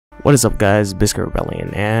What is up, guys?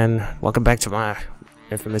 Bizkit-rebellion, and welcome back to my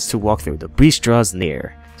infamous 2 walkthrough. The beast draws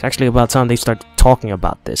near. It's actually about time they start talking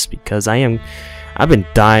about this, because I've been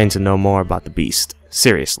dying to know more about the beast.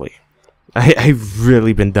 Seriously. I've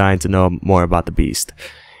really been dying to know more about the beast.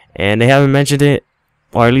 And they haven't mentioned it,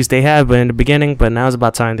 or at least they have, but in the beginning, but now it's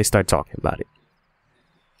about time they start talking about it.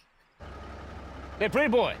 Hey, pretty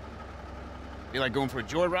boy. You like going for a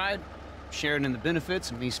joyride? Sharing in the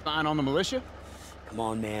benefits and me spying on the militia? Come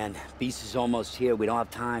on, man. Beast is almost here. We don't have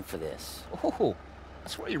time for this. Oh,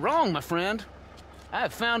 that's where you're wrong, my friend. I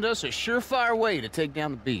have found us a surefire way to take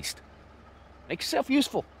down the beast. Make yourself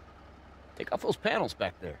useful. Take off those panels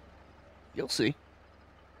back there. You'll see.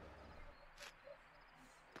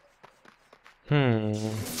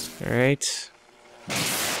 Alright.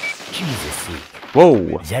 Jesus.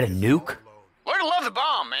 Whoa! Is that a nuke? Learn to love the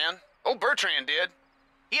bomb, man. Old Bertrand did.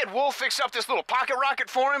 He had Wolf fix up this little pocket rocket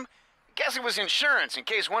for him. Guess it was insurance in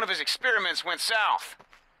case one of his experiments went south.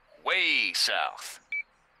 Way south.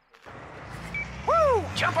 Woo!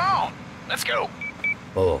 Jump on! Let's go!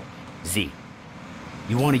 Oh, Z.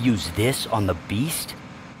 You want to use this on the beast?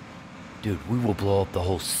 Dude, we will blow up the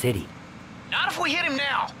whole city. Not if we hit him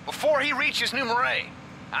now, before he reaches New Marais.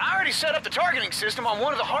 I already set up the targeting system on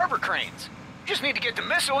one of the harbor cranes. Just need to get the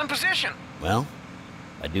missile in position. Well,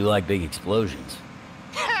 I do like big explosions.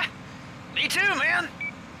 Me too, man.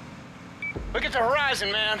 Look at the horizon,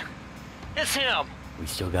 man. It's him. We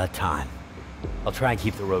still got time. I'll try and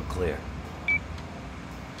keep the road clear.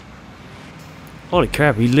 Holy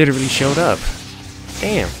crap, he literally showed up.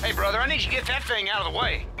 Damn. Hey, brother, I need you to get that thing out of the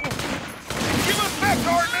way. Give us back,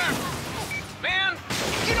 partner! Man,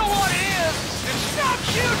 you know what it is, then stop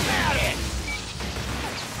shooting at it!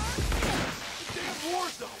 Damn war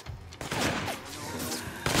zone!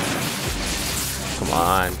 Come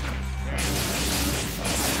on.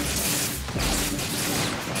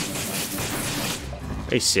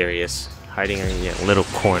 Are you serious? Hiding in your little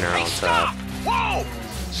corner on top. Whoa!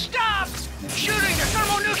 Stop shooting the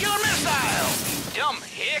thermonuclear missile! Dumb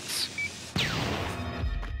hicks!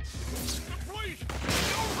 Please,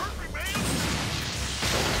 don't hurt me, man!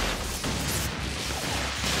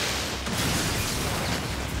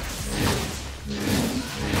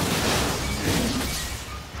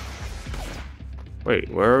 Wait,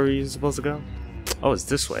 where are you supposed to go? Oh, it's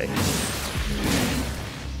this way.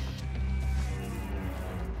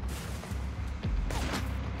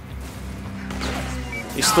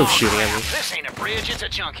 He's still shooting at me. This ain't a bridge, it's a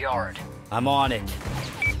junkyard. I'm on it.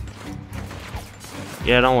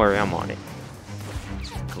 Yeah, don't worry, I'm on it.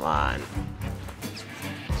 Come on.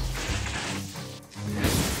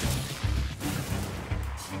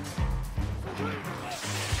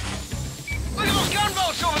 Look at those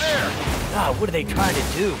gunboats over there! God, what are they trying to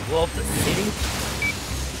do? Blow up the city?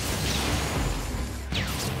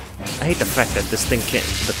 I hate the fact that this thing can't.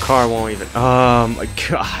 The car won't even. Oh my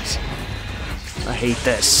god. I hate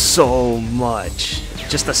that so much.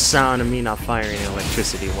 Just the sound of me not firing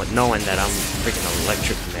electricity, knowing that I'm freaking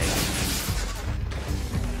electric man.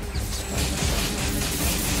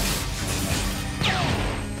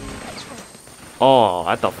 Oh,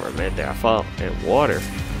 I thought for a minute there I fell in water.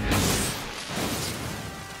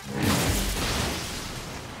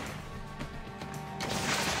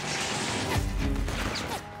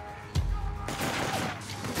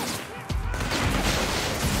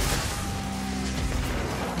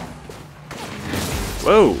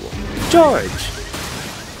 Whoa! Charge!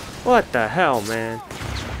 What the hell, man?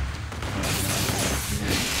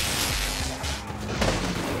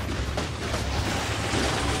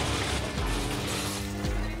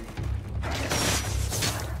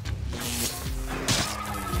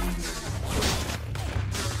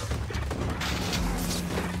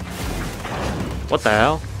 What the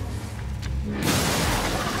hell?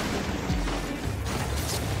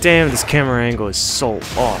 Damn, this camera angle is so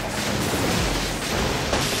off.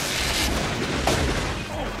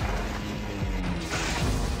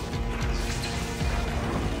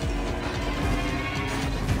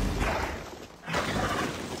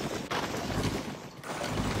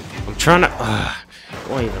 Trying to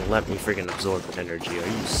won't even let me freaking absorb energy. Are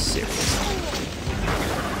you serious?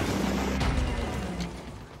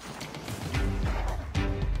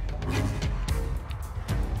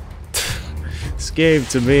 This game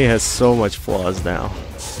to me has so much flaws now.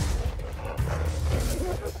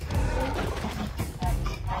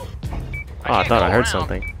 Oh, I thought I heard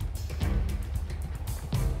something.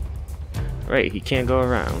 Right, he can't go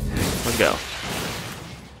around. Let's go.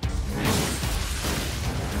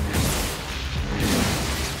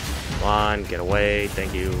 Come on, get away,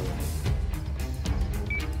 thank you.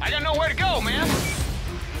 I got nowhere to go, man.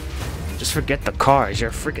 Just forget the cars.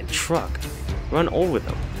 You're a freaking truck. Run over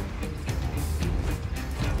them.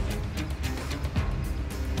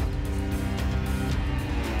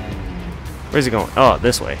 Where's he going? Oh,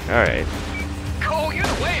 this way. Alright. Cole, you're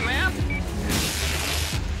the way, man.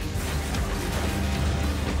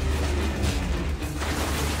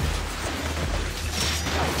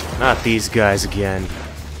 Not these guys again.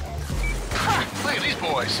 Ha, look at these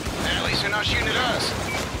boys. At least they're not shooting at us.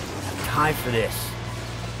 Time for this.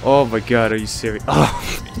 Oh my god, are you serious?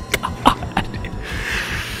 Oh my god.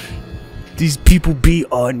 These people be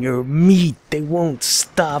on your meat. They won't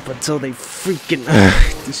stop until they freaking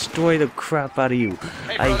destroy the crap out of you.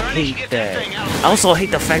 Hey, I brother, I need you to hate get that thing out of the that. way. I also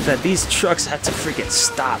hate the fact that these trucks have to freaking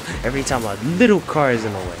stop every time a little car is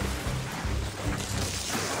in the way.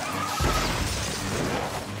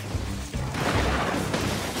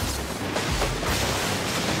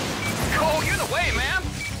 Cole, you're the way, man.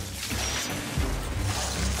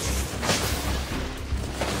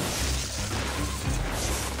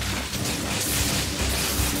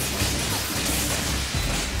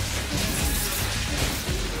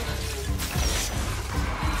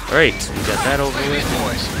 Alright, we got that over Look at these with.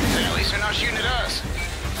 boys. At least they're not shooting at us.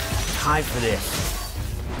 Time for this.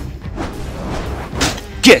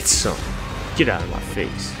 Get some! Get out of my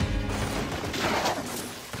face.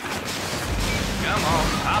 Come on,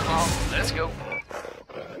 hop on. Let's go.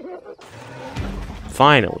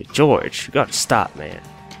 Finally, George, you gotta stop, man.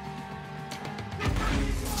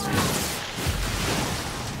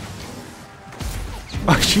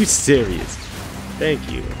 Are you serious?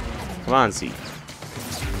 Thank you. Come on, Z.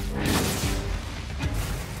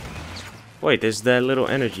 Wait, there's that little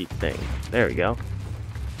energy thing. There we go.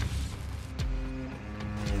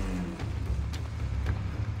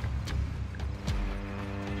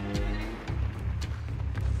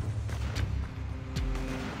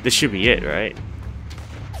 This should be it, right?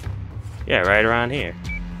 Yeah, right around here.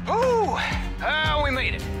 Ooh, we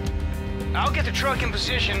made it. I'll get the truck in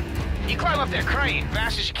position. You climb up that crane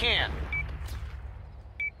fast as you can.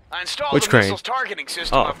 I installed Which the crane? missiles targeting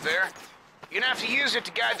system Oh. up there. You're gonna have to use it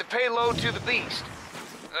to guide the payload to the beast.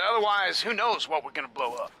 Otherwise, who knows what we're gonna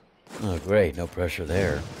blow up. Oh, great. No pressure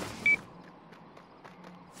there.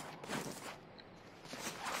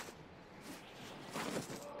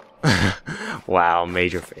 Wow,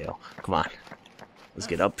 major fail. Come on. Let's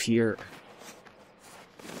get up here.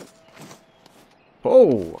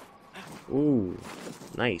 Oh! Ooh,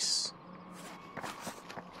 nice.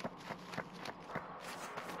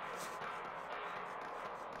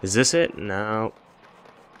 Is this it? No.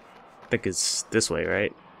 I think it's this way,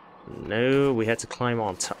 right? No, we had to climb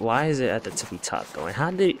on top. Why is it at the tippy top going?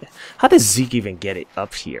 How did Zeke even get it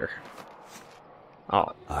up here?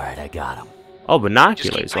 Oh. Alright, I got him. Oh, Just keep binoculars.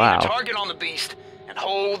 putting the Wow. target on the beast and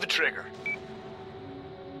hold the trigger.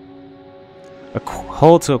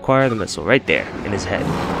 Hold to acquire the missile. Right there. In his head.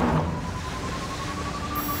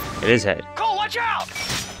 In his head. Cole, watch out!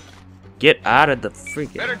 Get out of the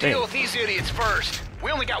freaking Better thing. deal with these idiots first.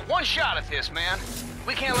 We only got one shot at this, man.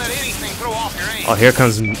 We can't let anything throw off your aim. Oh, here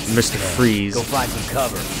comes Mr. Freeze. Go find some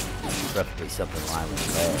cover. Preferably something lined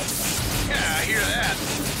with lead. Yeah, I hear that.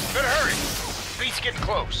 Better hurry. Beast's getting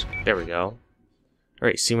close. There we go.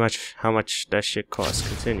 Alright, see how much that shit costs.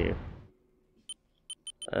 Continue.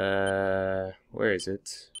 Where is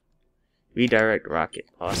it? Redirect rocket.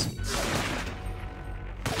 Awesome.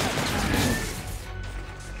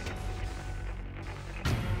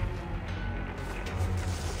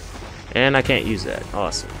 And I can't use that.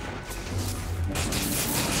 Awesome.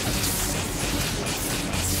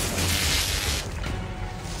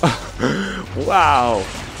 Wow.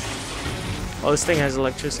 Oh, this thing has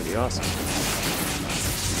electricity. Awesome.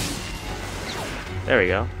 There we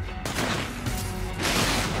go.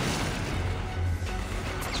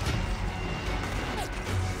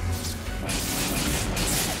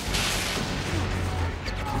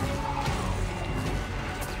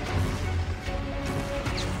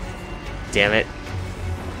 Damn it.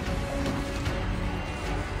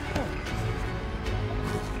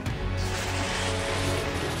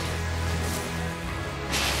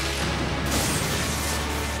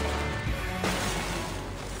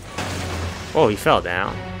 Oh, he fell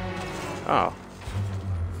down. Oh.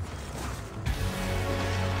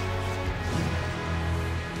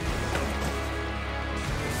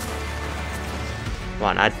 Come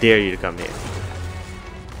on, I dare you to come here.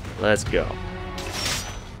 Let's go.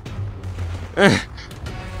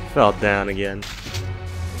 Fell down again.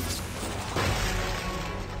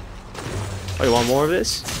 Oh, you want more of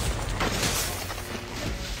this?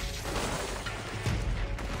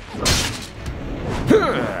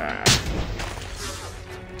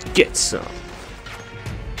 Get some.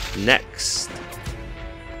 next?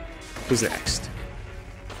 Who's next?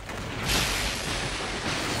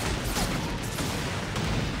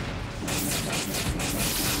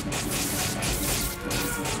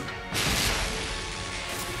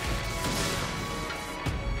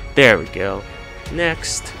 There we go.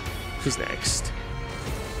 Next. Who's next?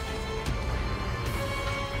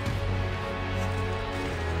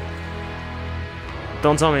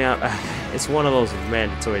 Don't tell me it's one of those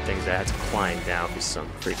mandatory things that I have to climb down for some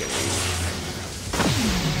freaking reason.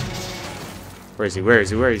 Where is he? Where is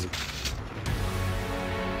he? Where is he?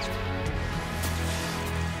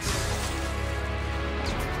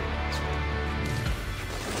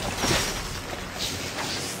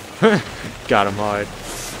 Got him hard.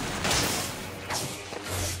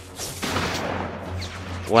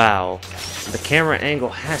 Wow. The camera angle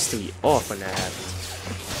has to be off when that happens.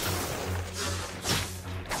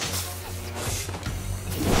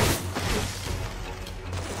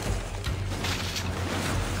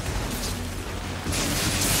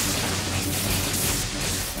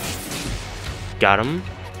 Got him.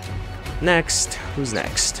 Next. Who's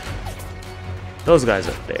next? Those guys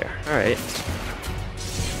up there. Alright.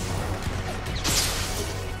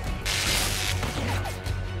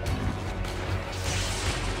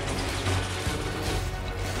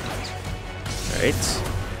 Alright.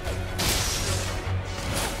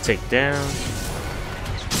 Take down.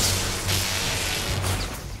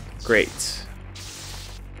 Great.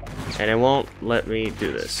 And it won't let me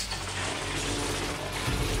do this.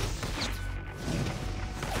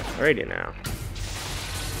 Alrighty now.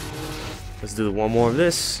 Let's do one more of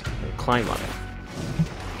this and climb up.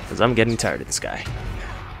 Because I'm getting tired of this guy.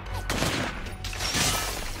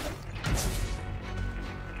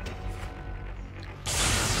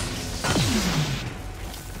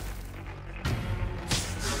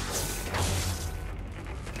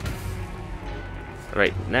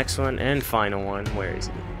 Alright, next one and final one. Where is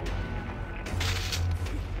he?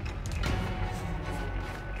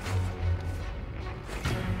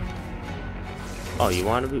 Oh, you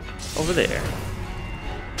want to be over there?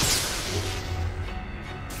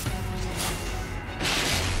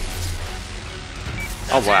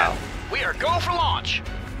 Oh wow! We are go for launch.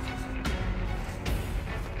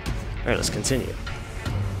 All right, let's continue.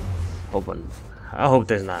 I hope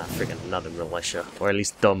there's not freaking another militia, or at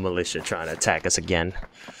least the militia trying to attack us again.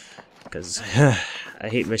 Because I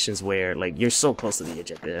hate missions where like you're so close to the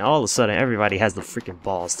objective, and all of a sudden everybody has the freaking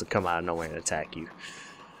balls to come out of nowhere and attack you.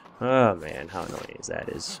 Oh man, how annoying that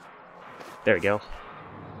is. There we go.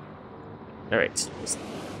 Alright, let's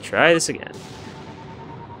try this again.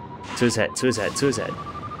 To his head, to his head, to his head.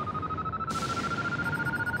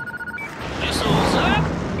 Missiles up.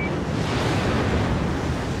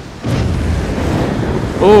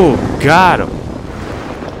 Oh, got him.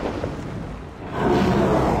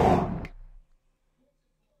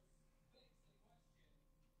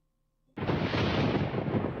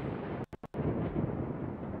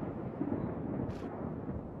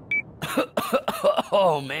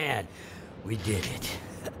 Oh man, we did it.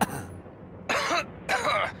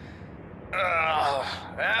 Well,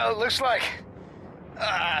 it looks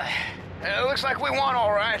like we won,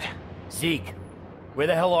 all right. Zeke, where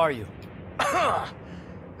the hell are you?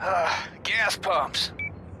 Gas pumps.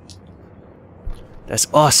 That's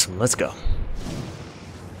awesome. Let's go.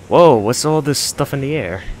 Whoa, what's all this stuff in the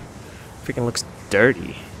air? Freaking looks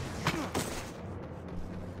dirty.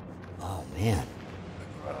 Oh man.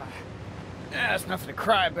 That's nothing to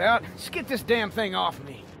cry about. Just get this damn thing off of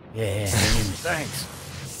me. Yeah.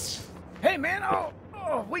 Thanks. Hey, man.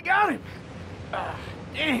 Oh, we got him.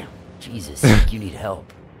 Damn. Jesus, Zeke, you need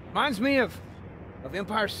help. Reminds me of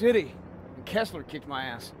Empire City. And Kessler kicked my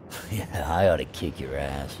ass. Yeah, I ought to kick your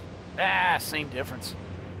ass. Same difference.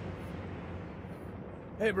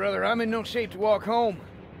 Hey, brother, I'm in no shape to walk home.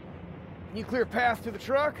 Can you clear a path to the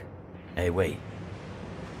truck? Hey, wait.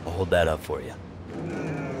 I'll hold that up for you.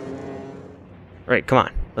 Right, come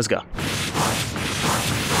on. Let's go.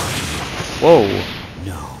 Whoa.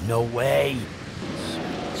 No way.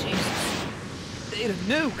 Jesus. They had a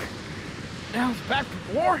nuke. Now it's back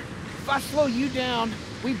to war? If I slow you down,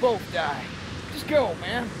 we both die. Just go,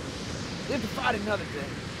 man. Live to fight another day.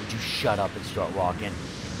 Would you shut up and start walking?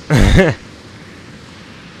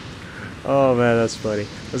 Oh man, that's funny.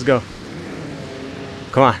 Let's go.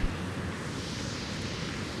 Come on.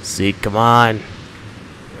 Zeke, come on. It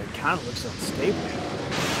kind of looks unstable.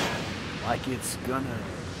 Like it's gonna...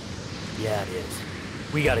 Yeah, it is.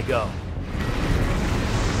 We gotta go.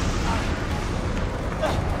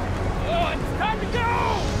 Oh, it's time to go!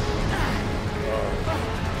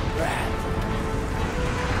 Brad.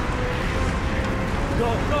 Go,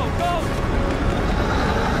 go, go!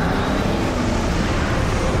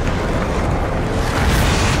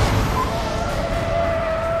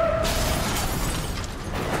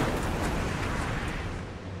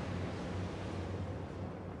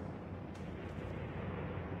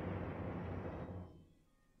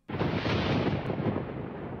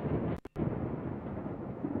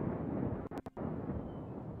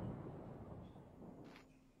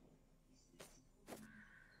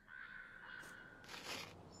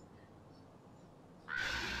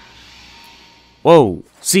 Whoa,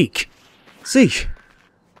 Zeke! Zeke!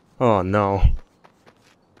 Oh no.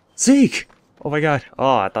 Zeke! Oh my god.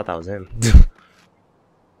 Oh, I thought that was him.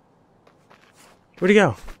 Where'd he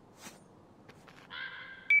go?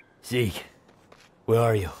 Zeke, where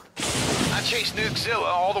are you? I chased Nukezilla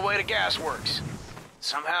all the way to Gasworks.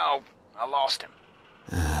 Somehow, I lost him.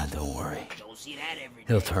 Ah, don't worry.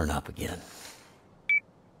 He'll turn up again.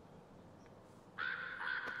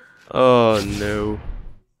 Oh no.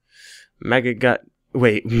 Maggot got...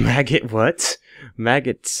 Wait, maggot what?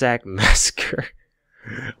 Maggot sack massacre.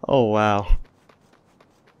 Oh wow.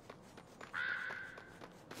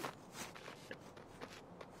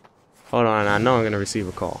 Hold on, I know I'm gonna receive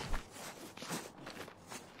a call.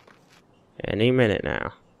 Any minute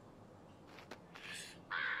now.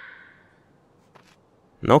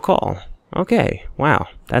 No call. Okay, wow,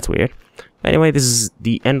 that's weird. Anyway, this is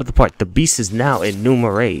the end of the part. The beast is now in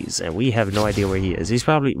Numerase, and we have no idea where he is. He's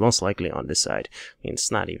probably most likely on this side. I mean,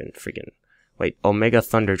 it's not even freaking... Wait, Omega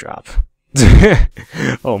Thunderdrop.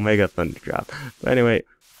 Omega Thunderdrop. But anyway,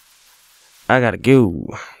 I gotta go.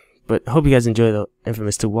 But hope you guys enjoy the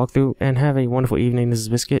Infamous 2 walkthrough, and have a wonderful evening. This is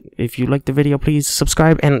Biscuit. If you liked the video, please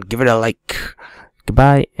subscribe and give it a like.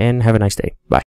 Goodbye, and have a nice day. Bye.